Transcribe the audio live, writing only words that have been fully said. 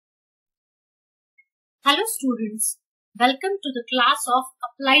Hello students, welcome to the class of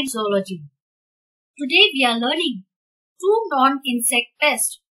Applied Zoology. Today we are learning two non-insect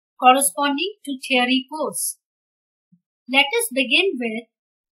pests corresponding to theory course. Let us begin with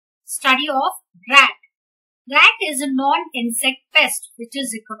study of rat. Rat is a non-insect pest which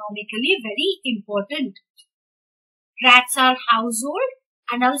is economically very important. Rats are household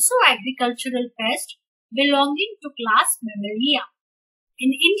and also agricultural pests belonging to class Mammalia.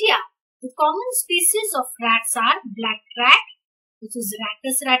 In India, the common species of rats are black rat, which is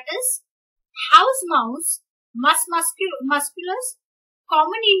Rattus rattus, house mouse, Mus musculus,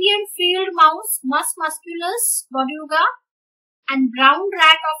 common Indian field mouse, Mus musculus boduga, and brown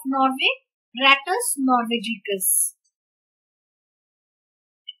rat of Norway, Rattus norvegicus.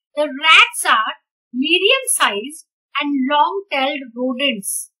 The rats are medium-sized and long-tailed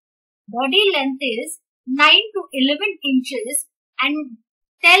rodents. Body length is 9 to 11 inches and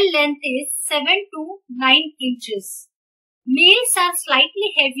tail length is 7 to 9 inches. Males are slightly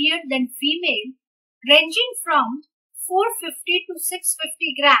heavier than female, ranging from 450 to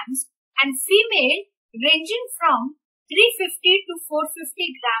 650 grams and female ranging from 350 to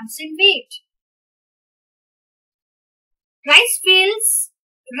 450 grams in weight. Rice fields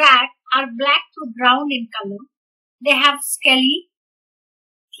rat are black to brown in color. They have scaly,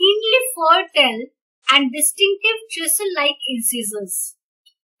 keenly furred tail and distinctive chisel-like incisors.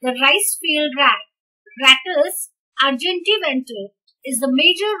 The rice field rat, Rattus argentiventer, is the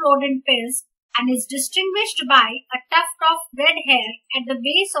major rodent pest and is distinguished by a tuft of red hair at the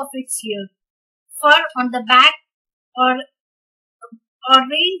base of its ear, fur on the back or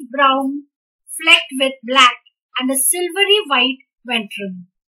orange brown flecked with black and a silvery white ventrum.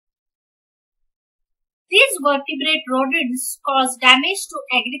 These vertebrate rodents cause damage to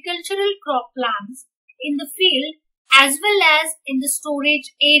agricultural crop plants in the field as well as in the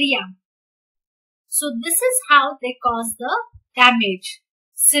storage area. So this is how they cause the damage.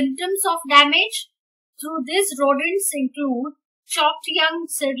 Symptoms of damage through these rodents include chopped young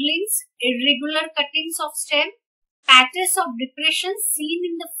seedlings, irregular cuttings of stem, patches of depression seen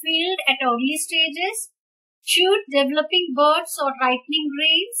in the field at early stages, chewed developing buds or ripening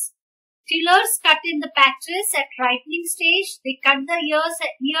grains. Tillers cut in the patches at ripening stage. They cut the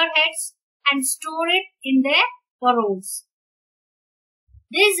ear heads and store it in their burrows.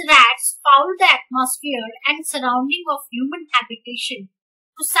 These rats foul the atmosphere and surrounding of human habitation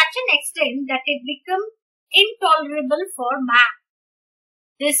to such an extent that it becomes intolerable for man.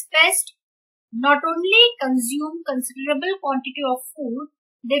 This pest not only consume considerable quantity of food,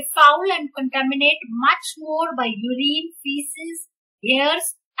 they foul and contaminate much more by urine, feces,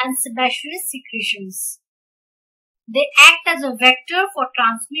 hairs, and sebaceous secretions. They act as a vector for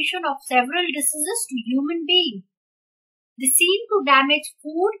transmission of several diseases to human beings. They seem to damage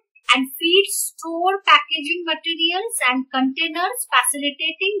food and feed store packaging materials and containers,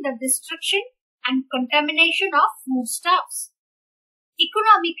 facilitating the destruction and contamination of foodstuffs.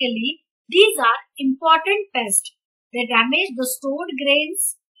 Economically, these are important pests. They damage the stored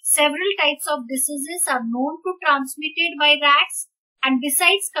grains. Several types of diseases are known to be transmitted by rats, and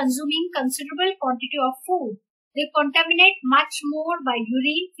besides consuming considerable quantity of food, they contaminate much more by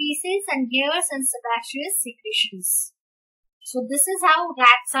urine, feces, and hairs and sebaceous secretions. So this is how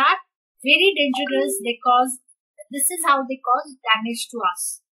rats are very dangerous. This is how they cause damage to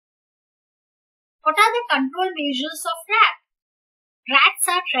us. What are the control measures of rat? Rats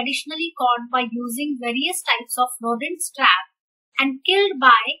are traditionally caught by using various types of rodent trap and killed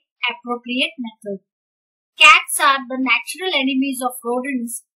by appropriate method. Cats are the natural enemies of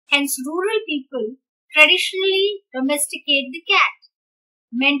rodents, hence rural people traditionally domesticate the cat.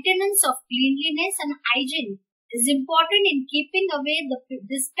 Maintenance of cleanliness and hygiene is important in keeping away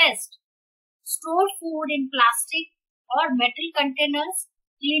this pest. Store food in plastic or metal containers,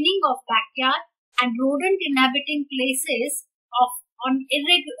 cleaning of backyard and rodent inhabiting places on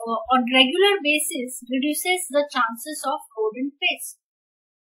regular basis reduces the chances of rodent pests.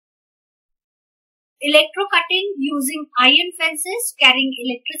 Electrocutting using iron fences carrying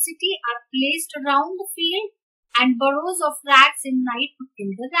electricity are placed around the field and burrows of rats in night to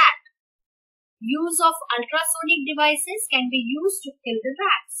kill the rat. Use of ultrasonic devices can be used to kill the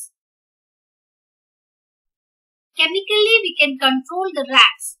rats. Chemically, we can control the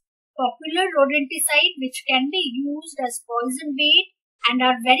rats. Popular rodenticide which can be used as poison bait and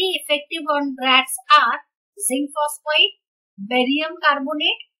are very effective on rats are zinc phosphide, barium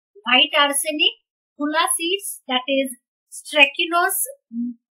carbonate, white arsenic, hula seeds, that is Strechinus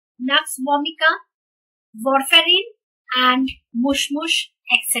nux vomica, warfarin, and mush,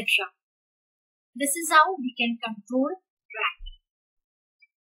 etc. This is how we can control rat.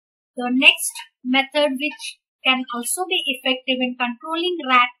 The next method which can also be effective in controlling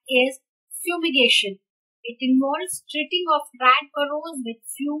rat is fumigation. It involves treating of rat burrows with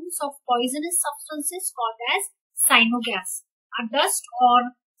fumes of poisonous substances called as cyanogas. A dust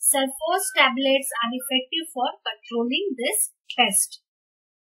or sulfurous tablets are effective for controlling this pest.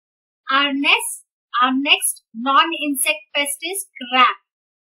 Our next non-insect pest is crab.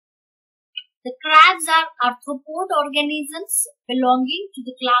 The crabs are arthropod organisms belonging to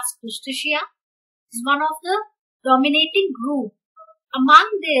the class Crustacea. It is one of the dominating group. Among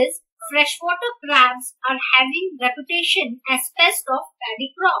these, freshwater crabs are having reputation as pests of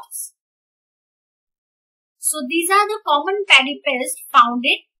paddy crops. So these are the common paddy pests found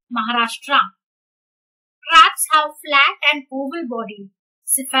in Maharashtra. Crabs have flat and oval body.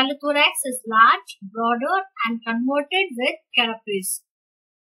 Cephalothorax is large, broader and converted with carapace.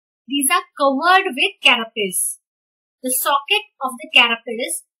 These are covered with carapace. The socket of the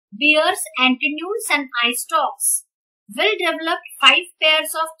carapace bears antennules and eye stalks. Well-developed 5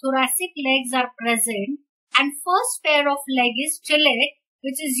 pairs of thoracic legs are present, and first pair of leg is stellate,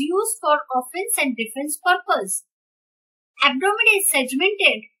 which is used for offense and defense purpose. Abdomen is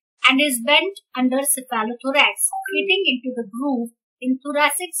segmented and is bent under cephalothorax, fitting into the groove in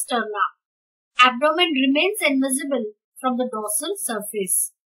thoracic sterna. Abdomen remains invisible from the dorsal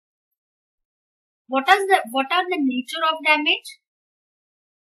surface. What are the nature of damage?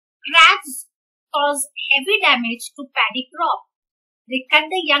 Crabs cause heavy damage to paddy crop. They cut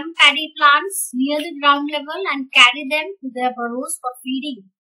the young paddy plants near the ground level and carry them to their burrows for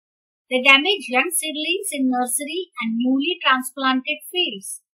feeding. They damage young seedlings in nursery and newly transplanted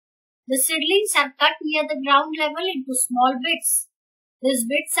fields. The seedlings are cut near the ground level into small bits. These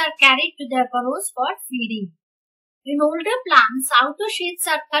bits are carried to their burrows for feeding. In older plants, outer sheaths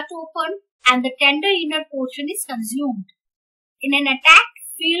are cut open and the tender inner portion is consumed. In an attacked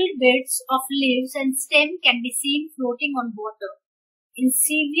field, bits of leaves and stem can be seen floating on water. In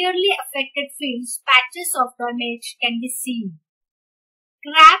severely affected fields, patches of damage can be seen.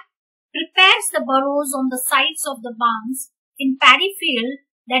 Crab prepares the burrows on the sides of the barns in paddy field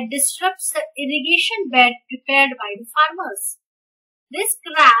that disrupts the irrigation bed prepared by the farmers. This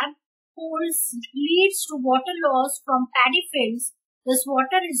crab holes leads to water loss from paddy fields. Thus,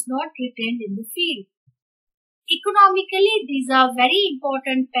 water is not retained in the field. Economically, these are very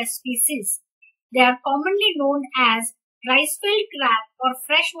important pest species. They are commonly known as rice field crab or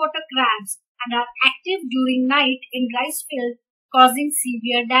freshwater crabs and are active during night in rice field, causing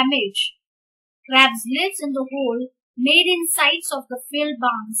severe damage. Crabs live in the hole made in sides of the field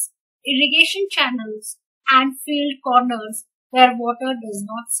barns, irrigation channels, and field corners where water does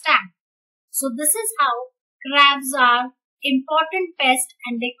not stand. So this is how crabs are important pest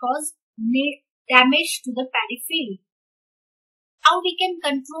and they cause damage to the paddy field. How we can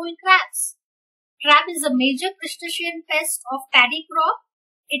control crabs? Crab is a major crustacean pest of paddy crop.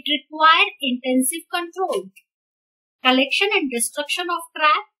 It requires intensive control. Collection and destruction of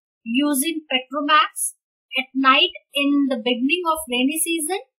crab using petromax at night in the beginning of rainy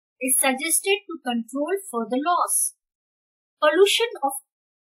season is suggested to control further loss. Pollution of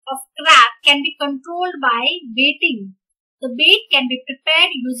crab can be controlled by baiting. The bait can be prepared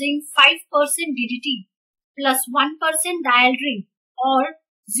using 5% DDT plus 1% dieldrin or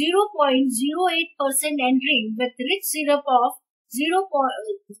 0.08% endrin with rich syrup or 0.5%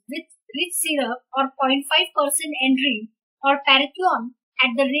 endrin or parathion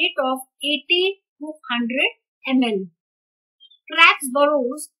at the rate of 80 to 100 ml. Crabs'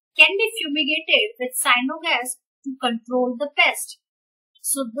 burrows can be fumigated with cyanogas to control the pest.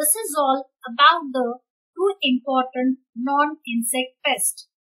 So this is all about the 2 important non-insect pests.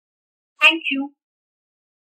 Thank you.